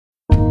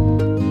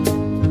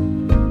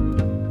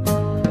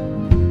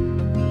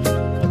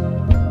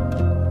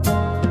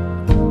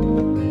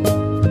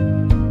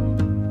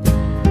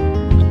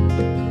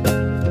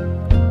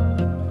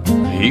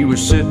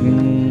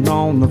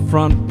on the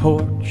front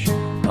porch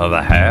of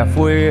a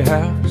halfway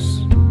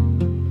house,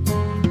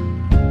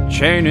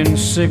 chaining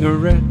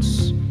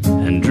cigarettes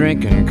and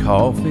drinking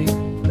coffee.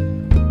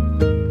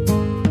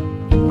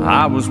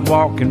 I was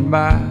walking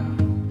by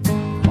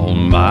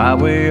on my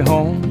way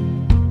home,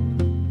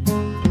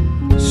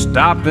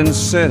 stopped and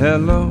said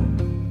hello,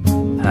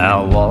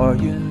 how are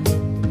you?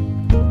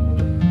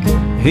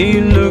 He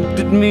looked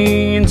at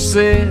me and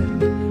said,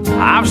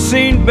 I've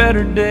seen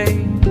better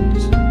days.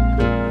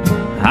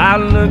 I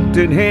looked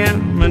at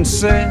him and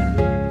said,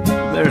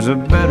 there's a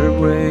better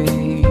way.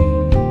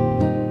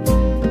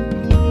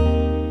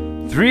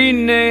 3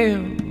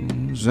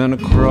 nails and a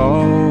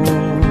cross,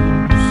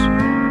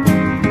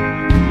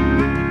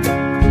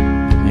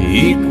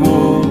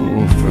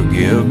 equal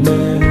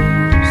forgiveness.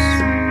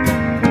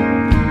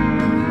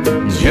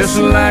 Just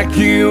like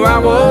you, I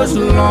was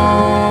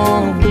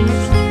lost,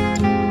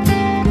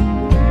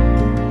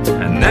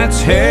 and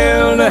that's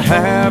hell to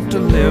have to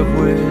live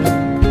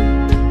with.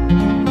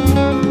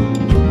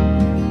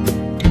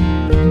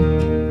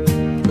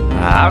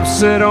 I've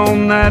sat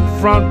on that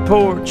front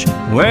porch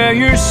where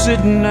you're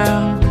sitting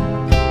now.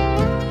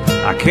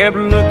 I kept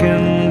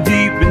looking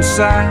deep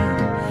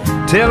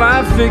inside till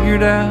I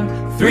figured out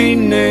 3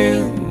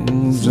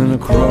 nails and a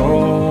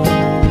cross,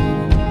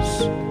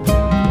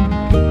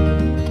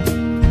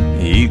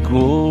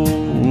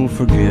 equal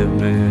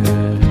forgiveness.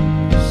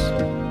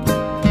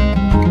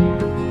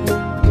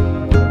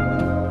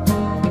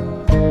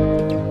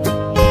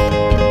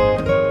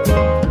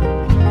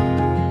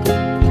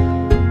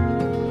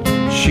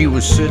 She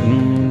was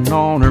sitting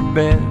on her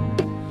bed,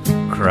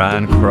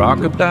 crying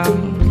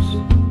crocodiles.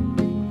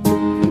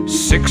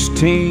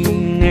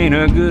 16 ain't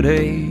a good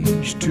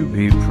age to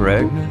be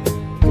pregnant,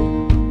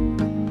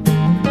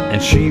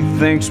 and she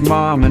thinks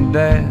mom and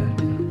dad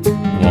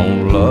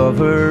won't love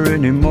her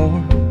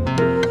anymore,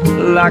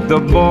 like the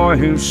boy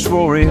who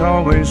swore he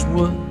always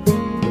would,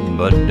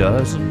 but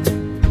doesn't.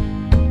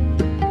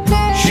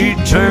 She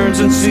turns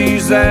and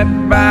sees that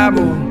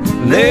Bible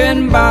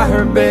laying by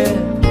her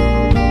bed,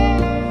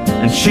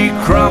 and she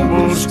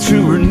crumbles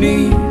to her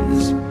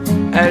knees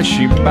as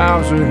she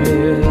bows her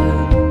head.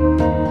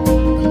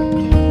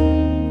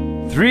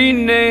 3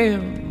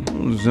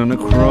 nails and a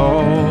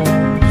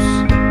cross,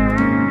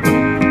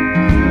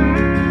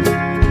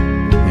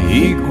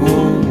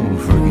 equal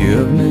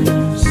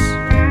forgiveness.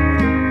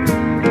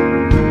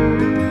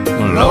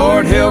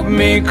 Lord help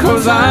me,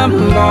 'cause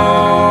I'm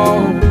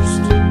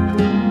lost,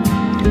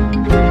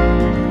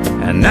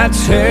 and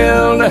that's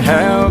hell to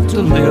have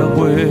to live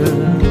with.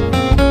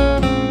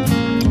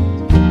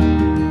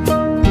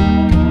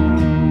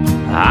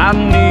 I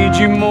need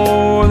you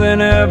more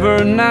than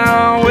ever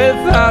now,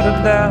 without a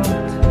doubt.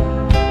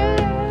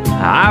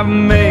 I've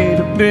made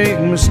a big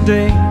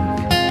mistake,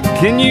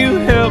 can you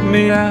help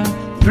me out?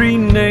 3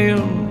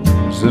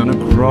 nails and a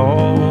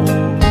cross,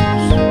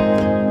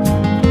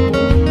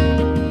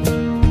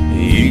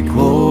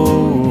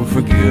 equal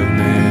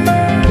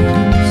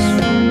forgiveness.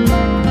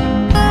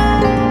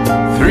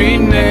 3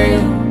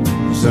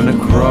 nails and a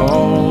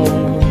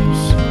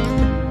cross,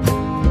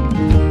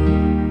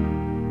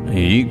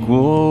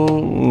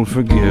 equal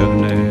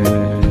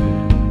forgiveness.